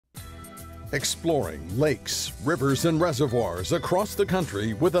Exploring lakes, rivers, and reservoirs across the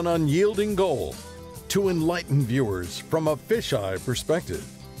country with an unyielding goal to enlighten viewers from a fisheye perspective.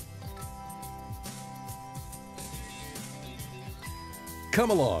 Come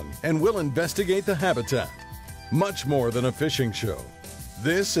along and we'll investigate the habitat. Much more than a fishing show.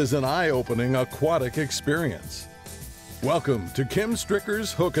 This is an eye-opening aquatic experience. Welcome to Kim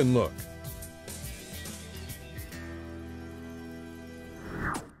Stricker's Hook and Look.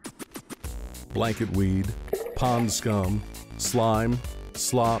 Blanketweed, pond scum, slime,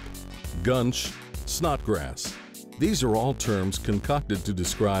 slop, gunch, snotgrass. These are all terms concocted to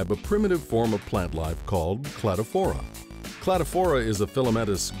describe a primitive form of plant life called cladophora. Cladophora is a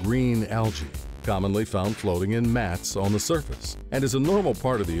filamentous green algae, commonly found floating in mats on the surface, and is a normal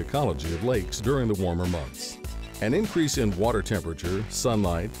part of the ecology of lakes during the warmer months. An increase in water temperature,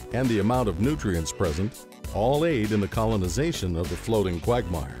 sunlight, and the amount of nutrients present all aid in the colonization of the floating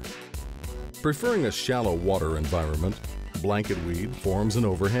quagmire. Preferring a shallow water environment, blanketweed forms an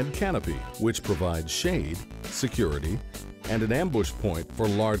overhead canopy, which provides shade, security, and an ambush point for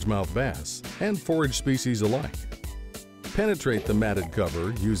largemouth bass and forage species alike. Penetrate the matted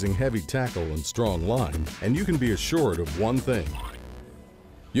cover using heavy tackle and strong line, and you can be assured of one thing.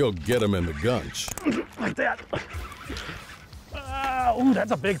 You'll get them in the gunch. Like that. Ooh,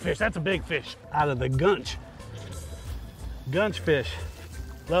 that's a big fish. That's a big fish. Out of the gunch. Gunch fish.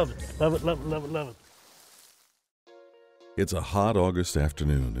 Love it, love it, love it, love it, love it. It's a hot August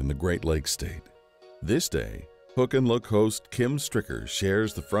afternoon in the Great Lakes state. This day, Hook and Look host Kim Stricker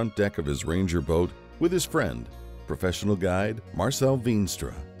shares the front deck of his Ranger boat with his friend, professional guide Marcel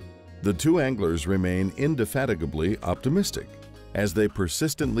Veenstra. The two anglers remain indefatigably optimistic as they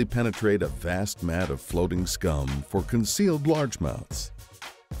persistently penetrate a vast mat of floating scum for concealed largemouths.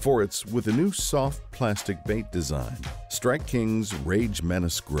 For it's with a new soft plastic bait design, Strike King's Rage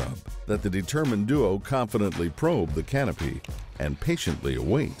Menace Grub, that the determined duo confidently probe the canopy and patiently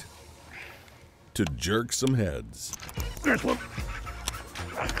await to jerk some heads. There's one.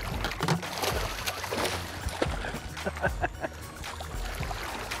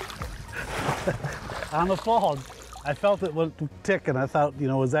 On the fall, I felt it went tick, and I thought, you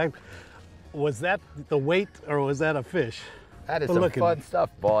know, was that the weight or was that a fish? That is some fun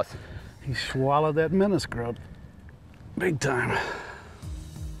stuff, boss. He swallowed that menace grub. Big time.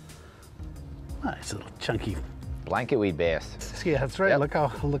 Nice little chunky Blanketweed bass. Yeah, that's right. Yep.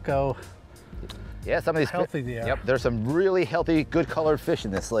 Look how yeah, some of these healthy they are. Yep, there's some really healthy, good colored fish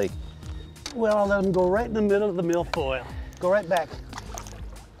in this lake. Well, I'll let them go right in the middle of the milfoil. Go right back.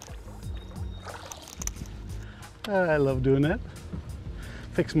 I love doing that.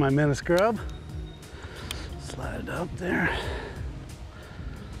 Fix my menace grub. Slide it up there.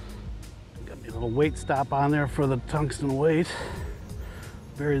 Got me a little weight stop on there for the tungsten weight.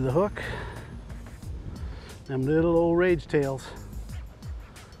 Bury the hook. Them little old rage tails.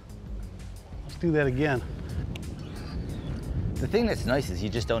 Let's do that again. The thing that's nice is you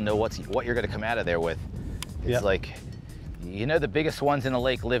just don't know what you're going to come out of there with. It's like, you know, the biggest ones in the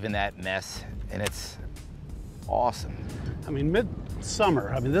lake live in that mess, and it's awesome. I mean,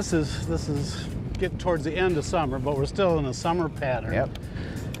 mid-summer. I mean, this is getting towards the end of summer, but we're still in a summer pattern. Yep.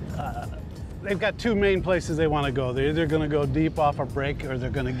 They've got two main places they want to go. They're either going to go deep off a break, or they're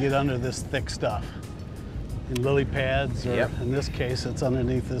going to get under this thick stuff in lily pads, or in this case, it's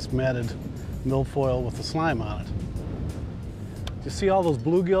underneath this matted milfoil with the slime on it. You see all those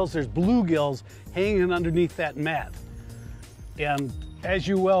bluegills? There's bluegills hanging underneath that mat. And as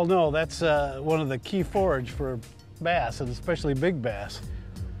you well know, that's one of the key forage for bass, and especially big bass.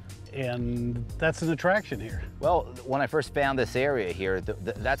 And that's an attraction here. Well, when I first found this area here,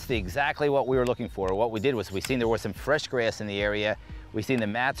 that's exactly what we were looking for. What we did was we seen there was some fresh grass in the area. We seen the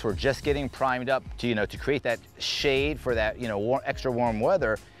mats were just getting primed up to, you know, to create that shade for that, you know, extra warm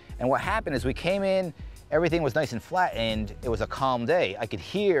weather. And what happened is we came in, everything was nice and flat, and it was a calm day. I could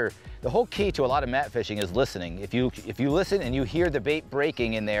hear, the whole key to a lot of mat fishing is listening. If you listen and you hear the bait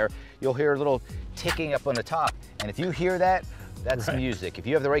breaking in there, you'll hear a little ticking up on the top. And if you hear that, that's music. If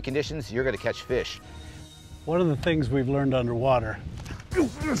you have the right conditions, you're gonna catch fish. One of the things we've learned underwater,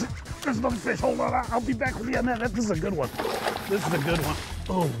 there's another fish, hold on, I'll be back with you on that. This is a good one. This is a good one.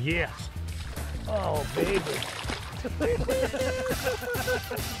 Oh, yes. Oh, baby.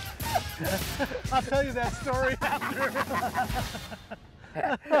 I'll tell you that story after.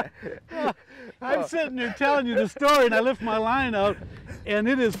 I'm sitting there telling you the story, and I lift my line out, and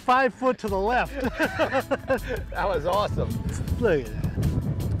it is 5 foot to the left. That was awesome. Look at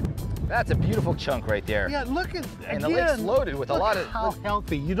that. That's a beautiful chunk right there. Yeah, look at, and the lake's loaded with a lot of... how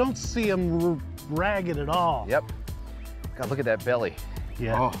healthy. You don't see them ragged at all. Yep. God, look at that belly.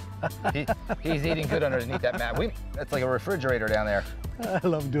 Yeah. Oh, he's eating good underneath that mat. That's like a refrigerator down there. I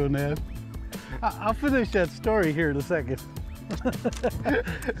love doing that. I'll finish that story here in a second.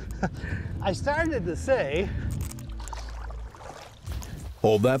 I started to say...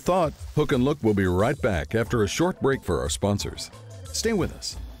 Hold that thought. Hook and Look will be right back after a short break for our sponsors. Stay with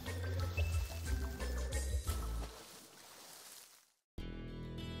us.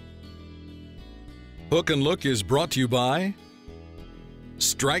 Hook and Look is brought to you by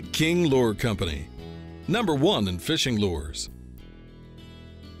Strike King Lure Company, #1 in fishing lures.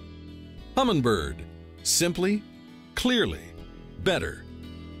 Humminbird, simply, clearly, better.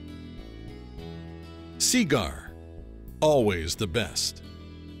 Seagar, always the best.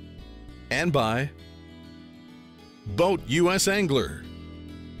 And by Boat US Angler.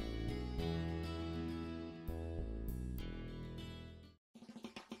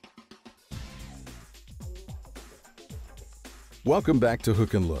 Welcome back to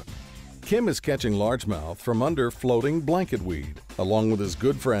Hook and Look. Kim is catching largemouth from under floating blanketweed, along with his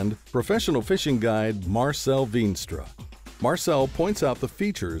good friend, professional fishing guide Marcel Veenstra. Marcel points out the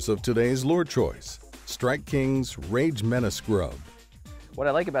features of today's lure choice, Strike King's Rage Menace Grub. What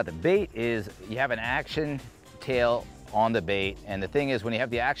I like about the bait is you have an action tail on the bait, and the thing is when you have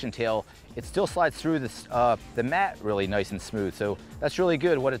the action tail, it still slides through this, the mat really nice and smooth, so that's really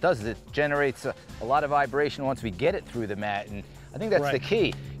good. What it does is it generates a lot of vibration once we get it through the mat, and I think that's the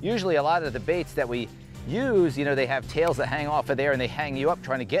key. Usually a lot of the baits that we use, you know, they have tails that hang off of there and they hang you up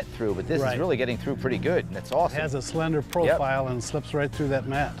trying to get through, but this is really getting through pretty good, and that's awesome. It has a slender profile and slips right through that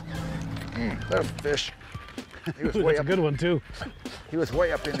mat. There's a fish. He was way That's up. a good one too. He was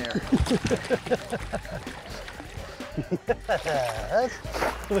way up in there.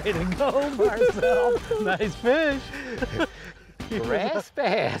 Way to go, Marcel. Nice fish. Grass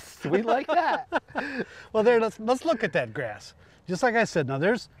bass. We like that. Well, there. Let's look at that grass. Just like I said, now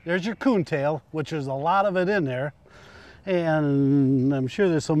there's your coontail, which there's a lot of it in there, and I'm sure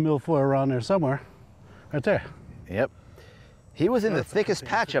there's some milfoil around there somewhere. Right there. Yep. He was in the thickest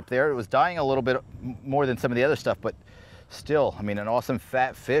patch up there. It was dying a little bit more than some of the other stuff, but still, I mean, an awesome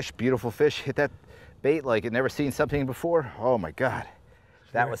fat fish, beautiful fish. Hit that bait like I'd never seen something before. Oh my God.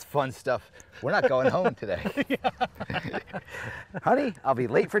 That was fun stuff. We're not going home today. Honey, I'll be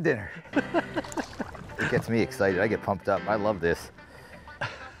late for dinner. It gets me excited. I get pumped up. I love this.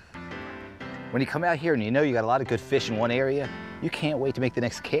 When you come out here and you know you got a lot of good fish in one area, you can't wait to make the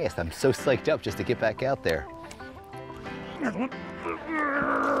next cast. I'm so psyched up just to get back out there. That's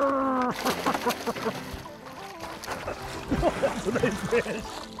a nice fish.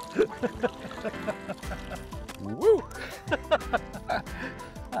 Woo!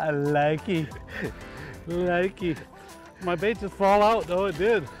 I like it. Like it. My bait just fall out. Oh, it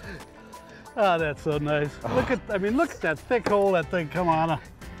did. Oh, that's so nice. Look at that thick hole that thing come on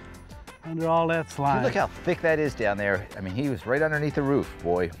under all that slime. Look how thick that is down there. I mean, he was right underneath the roof,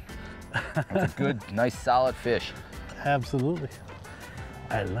 boy. That's a good, nice, solid fish. Absolutely.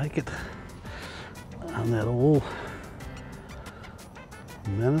 I like it. On that old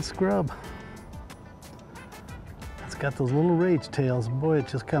Menace Grub. It's got those little rage tails. Boy, it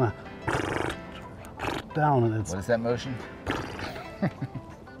just kind of down and it's... What is that motion?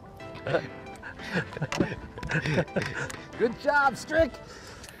 Good job, Strick.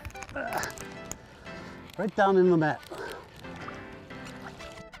 Right down in the mat.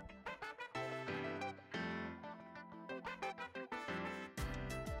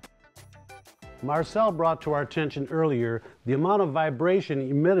 Marcel brought to our attention earlier the amount of vibration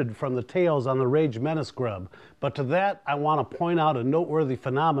emitted from the tails on the Rage Menace Grub, but to that I want to point out a noteworthy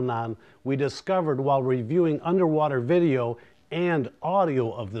phenomenon we discovered while reviewing underwater video and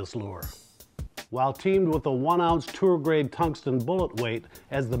audio of this lure. While teamed with a 1 ounce tour grade tungsten bullet weight,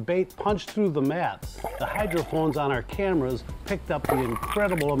 as the bait punched through the mat, the hydrophones on our cameras picked up the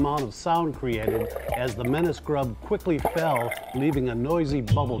incredible amount of sound created as the Menace Grub quickly fell, leaving a noisy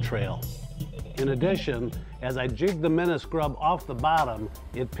bubble trail. In addition, as I jigged the Menace Grub off the bottom,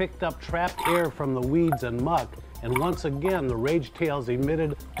 it picked up trapped air from the weeds and muck, and once again the rage tails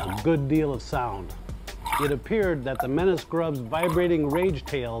emitted a good deal of sound. It appeared that the Menace Grub's vibrating rage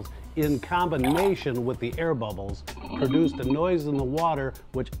tails, in combination with the air bubbles, produced a noise in the water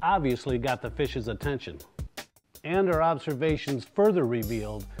which obviously got the fish's attention. And our observations further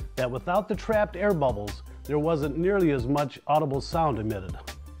revealed that without the trapped air bubbles, there wasn't nearly as much audible sound emitted.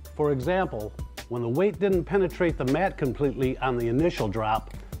 For example, when the weight didn't penetrate the mat completely on the initial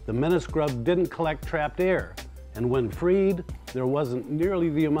drop, the Menace Grub didn't collect trapped air, and when freed, there wasn't nearly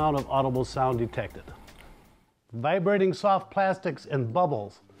the amount of audible sound detected. Vibrating soft plastics and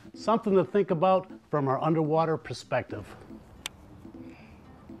bubbles, something to think about from our underwater perspective.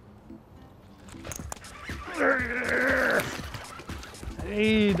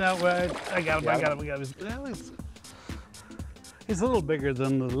 Hey, that way. I got him, I got him, I got him. Well, he's a little bigger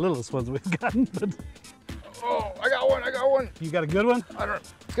than the littlest ones we've gotten, but. Oh, I got one, I got one. You got a good one? I don't know.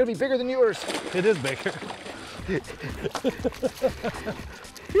 It's gonna be bigger than yours. It is bigger.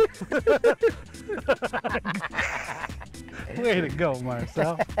 Way to go,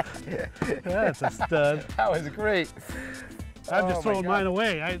 Marcel. That's a stud. That was great. I'm just throwing mine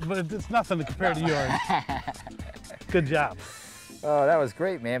away, but it's nothing to compare to yours. Good job. Oh, that was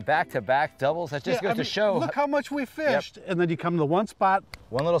great, man. Back-to-back doubles. That just goes to show. Look how much we fished, and then you come to one spot.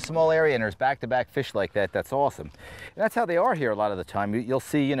 One little small area, and there's back-to-back fish like that. That's awesome. And that's how they are here a lot of the time. You'll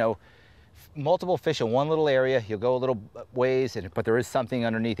see, you know, multiple fish in one little area. You'll go a little ways, but there is something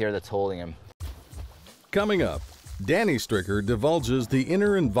underneath here that's holding them. Coming up, Danny Stricker divulges the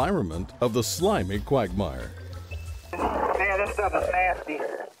inner environment of the slimy quagmire. Man, this stuff is nasty.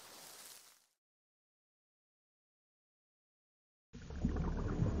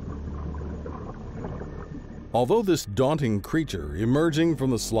 Although this daunting creature emerging from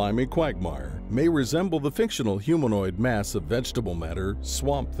the slimy quagmire may resemble the fictional humanoid mass of vegetable matter,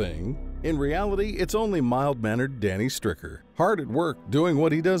 Swamp Thing, in reality it's only mild-mannered Danny Stricker, hard at work doing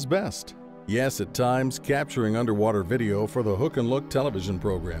what he does best. Yes, at times, capturing underwater video for the Hook and Look television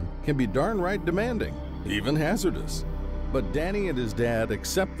program can be darn right demanding, even hazardous. But Danny and his dad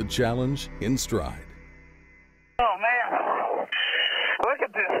accept the challenge in stride. Oh man, look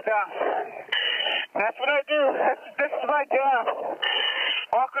at this stuff. That's what I do. This is my job.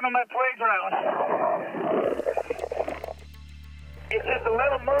 Walking on my playground. It's just a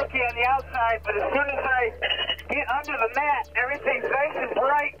little murky on the outside, but as soon as I get under the mat, everything's nice and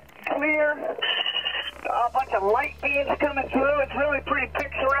bright, clear. A bunch of light beams coming through. It's really pretty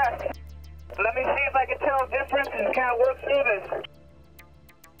picturesque. Let me see if I can tell a difference and kind of work through this.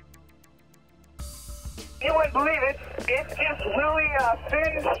 You wouldn't believe it. It's just really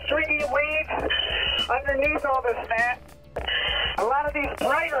thin, stringy weeds underneath all this mat. A lot of these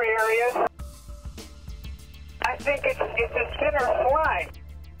brighter areas, I think it's a thinner slime.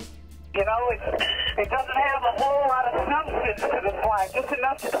 You know, it doesn't have a whole lot of substance to the slime, just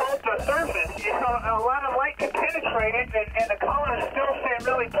enough to coat the surface. So a lot of light can penetrate it, and the colors still stay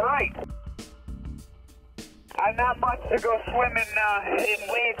really bright. I'm not much to go swimming in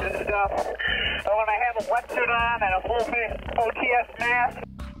weeds and stuff. But when I have a wetsuit on and a full face OTS mask,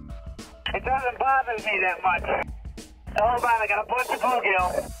 it doesn't bother me that much. Hold on, I got a bunch of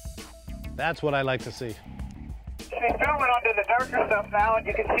bluegill. That's what I like to see. She's filming under the darker stuff now, and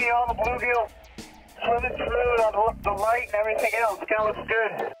you can see all the bluegill swimming through the light and everything else. It kind of looks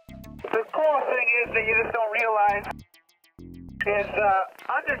good. The coolest thing is that you just don't realize is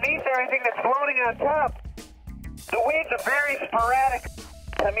underneath everything that's floating on top, the weeds are very sporadic.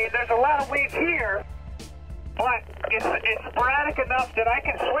 I mean, there's a lot of weeds here, but it's sporadic enough that I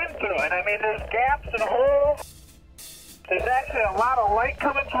can swim through it. I mean, there's gaps and holes. There's actually a lot of light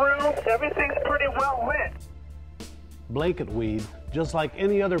coming through. Everything's pretty well lit. Blanketweed, just like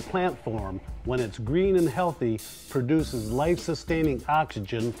any other plant form, when it's green and healthy, produces life-sustaining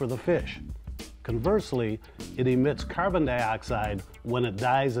oxygen for the fish. Conversely, it emits carbon dioxide when it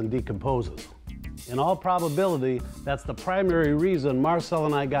dies and decomposes. In all probability, that's the primary reason Marcel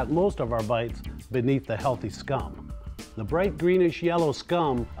and I got most of our bites beneath the healthy scum. The bright greenish yellow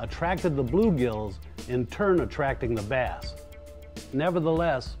scum attracted the bluegills, in turn attracting the bass.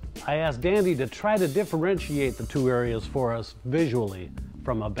 Nevertheless, I asked Dandy to try to differentiate the two areas for us visually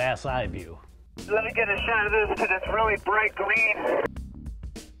from a bass eye view. Let me get a shot of this because it's really bright green.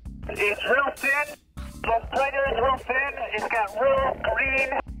 It's real thin. Those bright areas are real thin. It's got real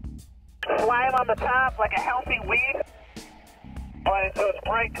green slime on the top, like a healthy weed, but it's those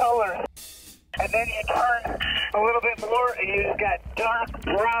bright colors. And then you turn a little bit more, and you just got dark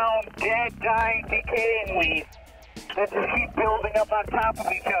brown, dead, dying, decaying weeds that just keep building up on top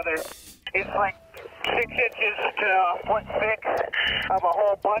of each other. It's like 6 inches to a foot thick of a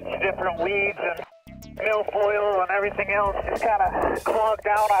whole bunch of different weeds and milfoil and everything else just kind of clogged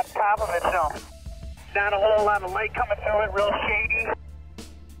down on top of itself. Not a whole lot of light coming through it, real shady.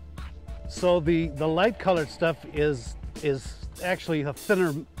 So the light colored stuff is actually a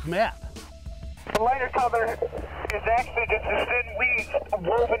thinner mat. The lighter color is actually just the thin weeds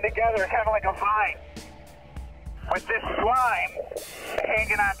woven together, kind of like a vine, with this slime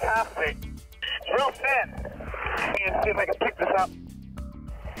hanging on top of it. It's real thin. Let me see if I can pick this up.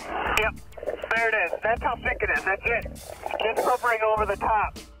 Yep, there it is. That's how thick it is. That's it. Just hovering over the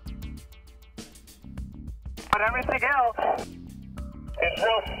top. But everything else is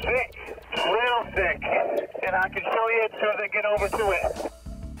real thick. Real thick. And I can show you as soon as I get over to it.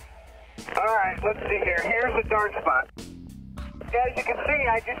 All right, Let's see here. Here's the dark spot. As you can see,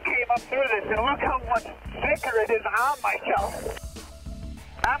 I just came up through this, and look how much thicker it is on my shelf.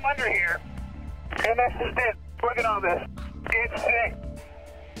 I'm under here, and that's just it. Look at all this. It's thick.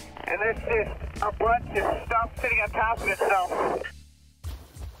 And there's just a bunch of stuff sitting on top of itself.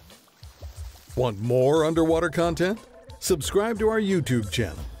 Want more underwater content? Subscribe to our YouTube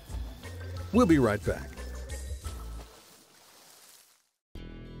channel. We'll be right back.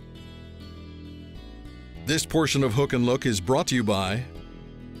 This portion of Hook and Look is brought to you by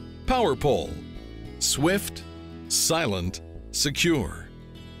Power Pole. Swift, silent, secure.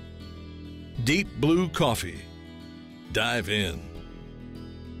 Deep Blue Coffee. Dive in.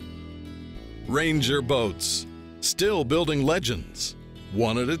 Ranger Boats. Still building legends,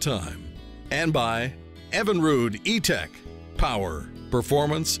 one at a time. And by Evinrude E-Tech. Power,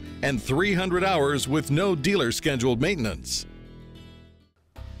 performance, and 300 hours with no dealer scheduled maintenance.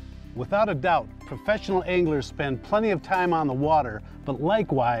 Without a doubt, professional anglers spend plenty of time on the water, but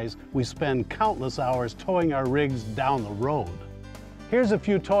likewise, we spend countless hours towing our rigs down the road. Here's a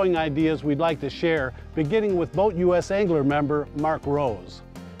few towing ideas we'd like to share, beginning with Boat US Angler member Mark Rose.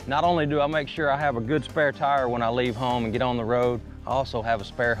 Not only do I make sure I have a good spare tire when I leave home and get on the road, I also have a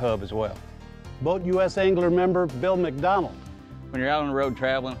spare hub as well. Boat US Angler member Bill McDonald. When you're out on the road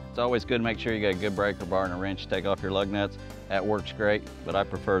traveling, it's always good to make sure you got a good breaker bar and a wrench to take off your lug nuts. That works great, but I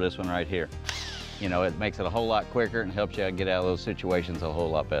prefer this one right here. You know, it makes it a whole lot quicker and helps you get out of those situations a whole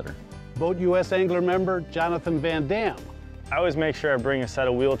lot better. Boat US Angler member Jonathan Van Dam. I always make sure I bring a set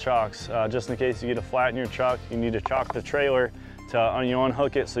of wheel chocks, just in case you get a flat in your truck. You need to chock the trailer to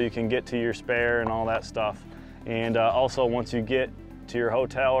unhook it so you can get to your spare and all that stuff. And also, once you get to your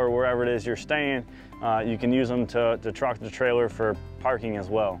hotel or wherever it is you're staying, you can use them to chock the trailer for parking as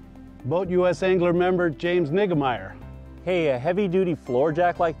well. Boat US Angler member James Niggemeyer. Hey, a heavy-duty floor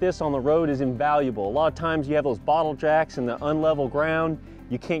jack like this on the road is invaluable. A lot of times you have those bottle jacks in the unlevel ground,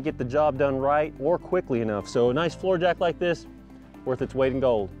 you can't get the job done right or quickly enough. So a nice floor jack like this, worth its weight in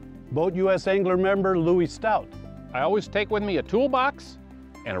gold. Boat US Angler member Louis Stout. I always take with me a toolbox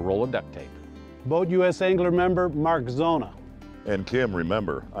and a roll of duct tape. Boat US Angler member Mark Zona. And Kim,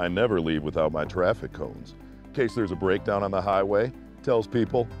 remember, I never leave without my traffic cones. In case there's a breakdown on the highway, tells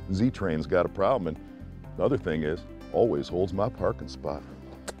people Z-Train's got a problem, and the other thing is, always holds my parking spot.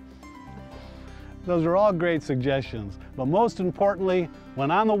 Those are all great suggestions, but most importantly,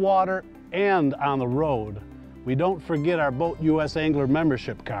 when on the water and on the road, we don't forget our Boat US Angler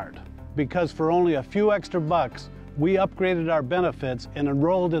membership card. Because for only a few extra bucks, we upgraded our benefits and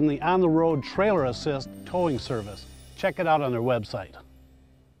enrolled in the on-the-road trailer assist towing service. Check it out on their website.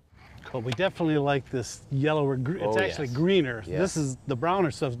 But we definitely like this yellow, it's actually greener. Yes. This is, the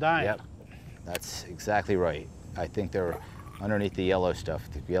browner stuff's dying. Yep, that's exactly right. I think they're underneath the yellow stuff,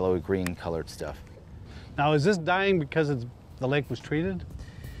 the yellow-green colored stuff. Now, is this dying because the lake was treated?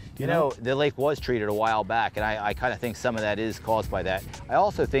 You know, the lake was treated a while back, and I kind of think some of that is caused by that. I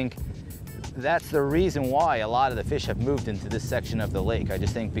also think that's the reason why a lot of the fish have moved into this section of the lake. I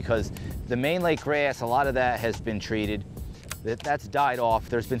just think because the main lake grass, a lot of that has been treated. That's died off.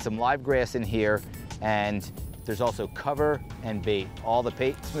 There's been some live grass in here, and there's also cover and bait. All the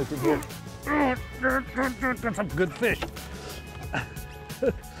bait's moved in here. That's a good fish.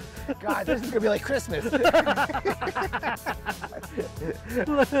 God, this is gonna be like Christmas.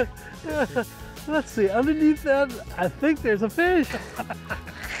 Let's see, underneath that, I think there's a fish.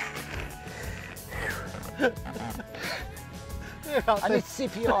 I need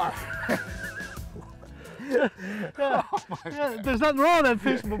CPR. There's nothing wrong with that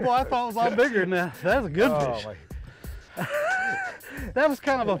fish, but boy, I thought it was a lot bigger than that. That's a good fish. That was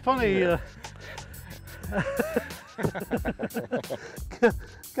kind of a funny,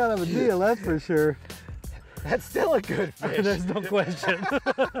 kind of a deal, that's for sure. That's still a good fish. There's no question.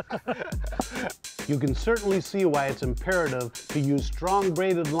 You can certainly see why it's imperative to use strong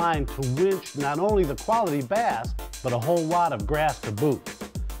braided line to winch not only the quality bass, but a whole lot of grass to boot.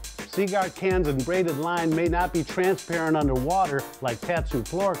 Seaguard cans and braided line may not be transparent underwater like Tatsu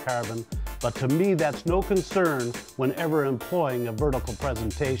fluorocarbon, but to me that's no concern whenever employing a vertical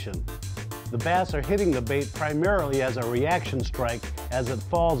presentation. The bass are hitting the bait primarily as a reaction strike as it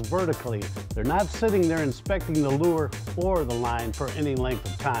falls vertically. They're not sitting there inspecting the lure or the line for any length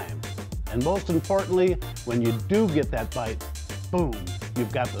of time. And most importantly, when you do get that bite, boom,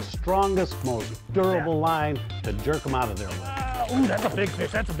 you've got the strongest, most durable line to jerk them out of there with. Ooh, that's a big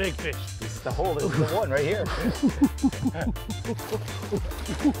fish, that's a big fish. It's the hole, this is the one right here.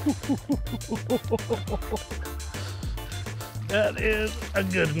 That is a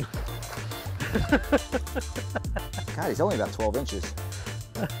good one. God, he's only about 12 inches.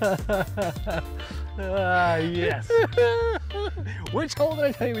 Yes. Which hole did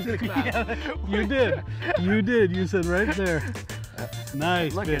I tell you was gonna come out? Yeah, you did. You did. You said right there.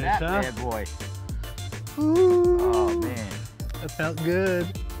 Nice Look fish, at that huh? bad boy. Ooh, Oh man. that felt good.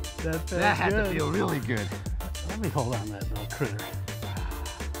 That felt That had good. to feel really good. Let me hold on that little critter.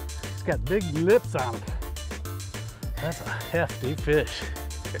 He's got big lips on him. That's a hefty fish.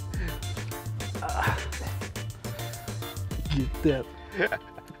 Get that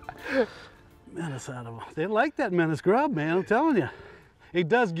menace out of them. They like that menace grub, man, I'm telling you. He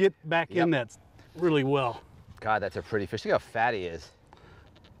does get back in that really well. God, that's a pretty fish. Look how fat he is.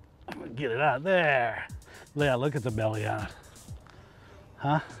 I'm gonna get it out there. Yeah, look at the belly on it.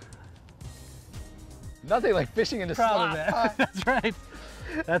 Huh? Nothing like fishing in the Proud slop. of that. That's right.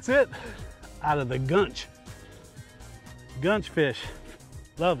 That's it. Out of the Gunch. Gunch fish.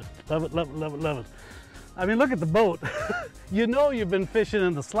 Love it, love it, love it, love it, love it. I mean, look at the boat. You know you've been fishing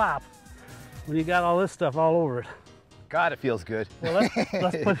in the slop when you got all this stuff all over it. God, it feels good. Well,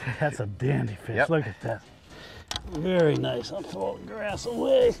 let's put, that's a dandy fish. Yep. Look at that. Very nice. I'll throw the grass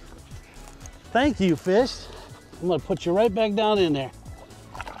away. Thank you, fish. I'm gonna put you right back down in there.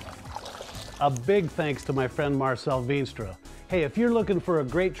 A big thanks to my friend Marcel Veenstra. Hey, if you're looking for a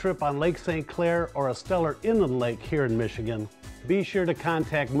great trip on Lake St. Clair or a stellar inland lake here in Michigan, be sure to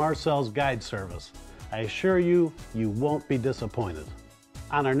contact Marcel's guide service. I assure you, you won't be disappointed.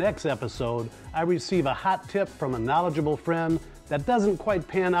 On our next episode, I receive a hot tip from a knowledgeable friend that doesn't quite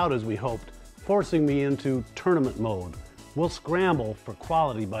pan out as we hoped, forcing me into tournament mode. We'll scramble for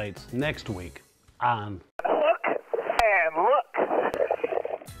quality bites next week on Hook and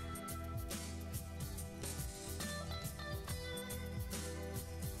look.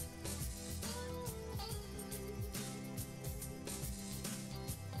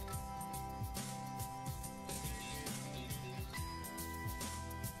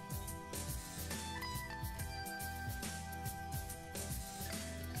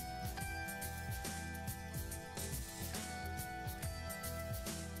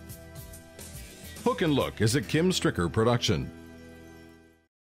 Hook and Look is a Kim Stricker production.